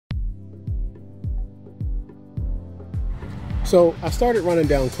So I started running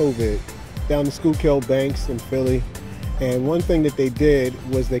down COVID, down the Schuylkill banks in Philly, and one thing that they did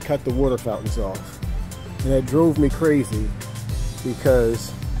was they cut the water fountains off. And that drove me crazy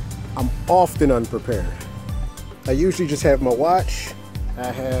because I'm often unprepared. I usually just have my watch, I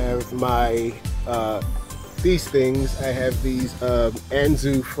have my, these things, I have these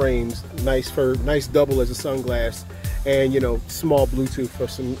Anzu frames, nice double as a sunglass, and small Bluetooth for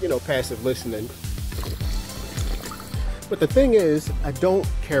some, passive listening. But the thing is, I don't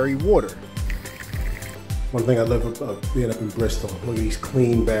carry water. One thing I love about being up in Bristol, look at these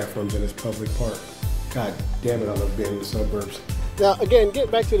clean bathrooms in this public park. God damn it, I love being in the suburbs. Now, again,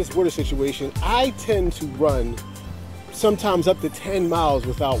 getting back to this water situation, I tend to run sometimes up to 10 miles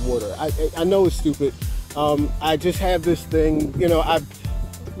without water. I know it's stupid. I just have this thing,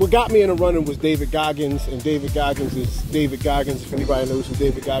 what got me into running was David Goggins, and David Goggins is David Goggins, if anybody knows who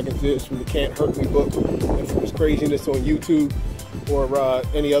David Goggins is, from the Can't Hurt Me book, and from his craziness on YouTube, or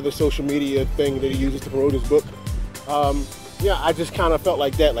any other social media thing that he uses to promote his book. Yeah, I just kind of felt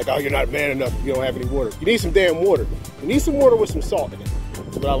like that, like, oh, you're not man enough if you don't have any water. You need some damn water. You need some water with some salt in it.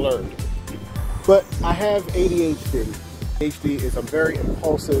 That's what I learned. But I have ADHD. ADHD is I'm very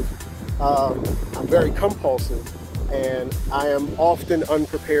impulsive, I'm very compulsive, and I am often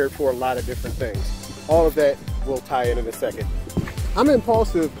unprepared for a lot of different things. All of that will tie in a second. I'm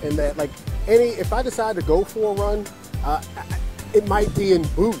impulsive in that, like, if I decide to go for a run, it might be in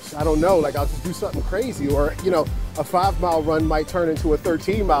boots. I don't know, like I'll just do something crazy, or a 5-mile run might turn into a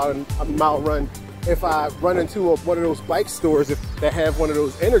 13-mile run if I run into one of those bike stores that have one of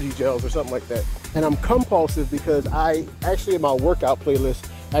those energy gels or something like that. And I'm compulsive because I actually, in my workout playlist,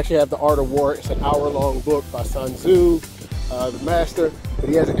 actually have The Art of War. It's an hour-long book by Sun Tzu, the master, but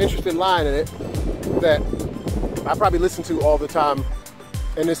he has an interesting line in it that I probably listen to all the time,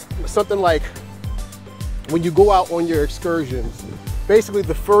 and it's something like, when you go out on your excursions, basically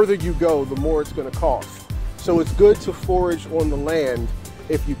the further you go, the more it's going to cost. So it's good to forage on the land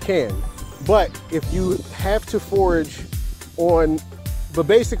if you can. But if you have to forage but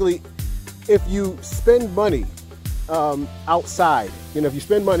basically, if you spend money outside, if you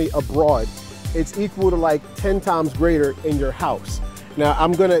spend money abroad, it's equal to like 10 times greater in your house. Now,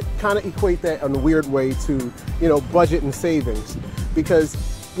 I'm going to kind of equate that in a weird way to, budget and savings, because,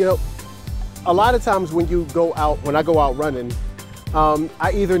 a lot of times when I go out running,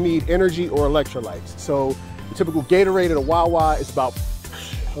 I either need energy or electrolytes. So the typical Gatorade at a Wawa is about,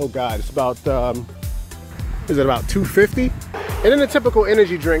 it's about, is it about $2.50? And then the typical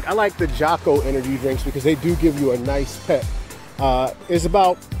energy drink, I like the Jocko energy drinks because they do give you a nice pep. It's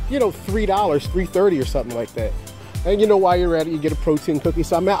about, $3, $3.30 or something like that. And while you're at it, you get a protein cookie.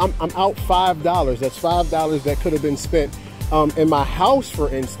 So I'm out $5. That's $5 that could have been spent in my house,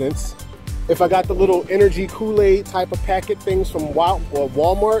 for instance. If I got the little energy Kool-Aid type of packet things from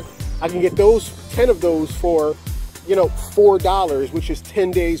Walmart, I can get 10 of those for, $4, which is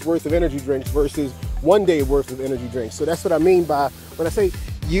 10 days worth of energy drinks versus 1 day worth of energy drinks. So that's what I mean by when I say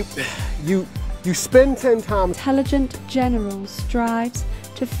you spend 10 times. Intelligent general strives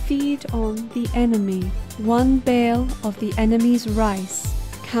to feed on the enemy. 1 bale of the enemy's rice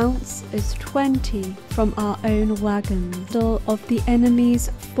counts as 20 from our own wagons. All of the enemy's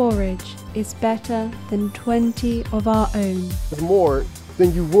forage is better than 20 of our own. More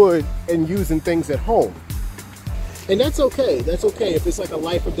than you would in using things at home. And that's okay. That's okay if it's like a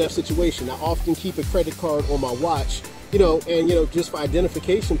life or death situation. I often keep a credit card on my watch, and just for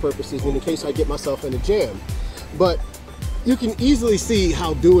identification purposes in case I get myself in a jam. But you can easily see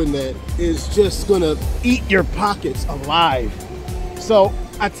how doing that is just gonna eat your pockets alive. So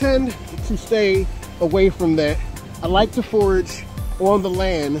I tend to stay away from that. I like to forage on the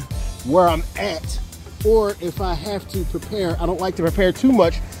land where I'm at, or if I have to prepare, I don't like to prepare too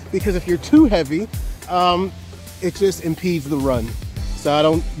much, because if you're too heavy, it just impedes the run. So I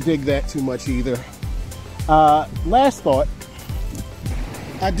don't dig that too much either. Last thought,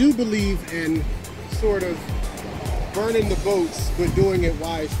 I do believe in sort of burning the boats, but doing it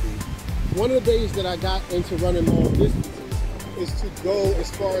wisely. One of the days that I got into running long distances is to go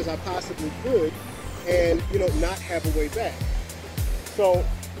as far as I possibly could and, not have a way back. So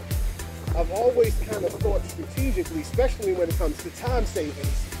I've always kind of thought strategically, especially when it comes to time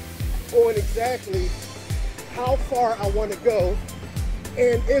savings, on exactly how far I want to go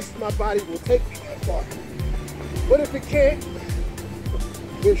and if my body will take me that far. But if it can't,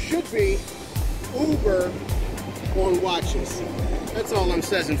 there should be Uber on watches. That's all I'm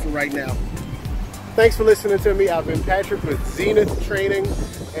saying for right now. Thanks for listening to me. I've been Patrick with Zenith Training,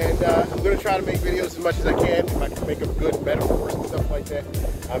 and I'm going to try to make videos as much as I can. If I can make them good metaphors and stuff like that.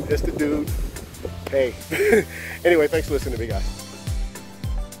 I'm just a dude Hey. Anyway, thanks for listening to me, guys.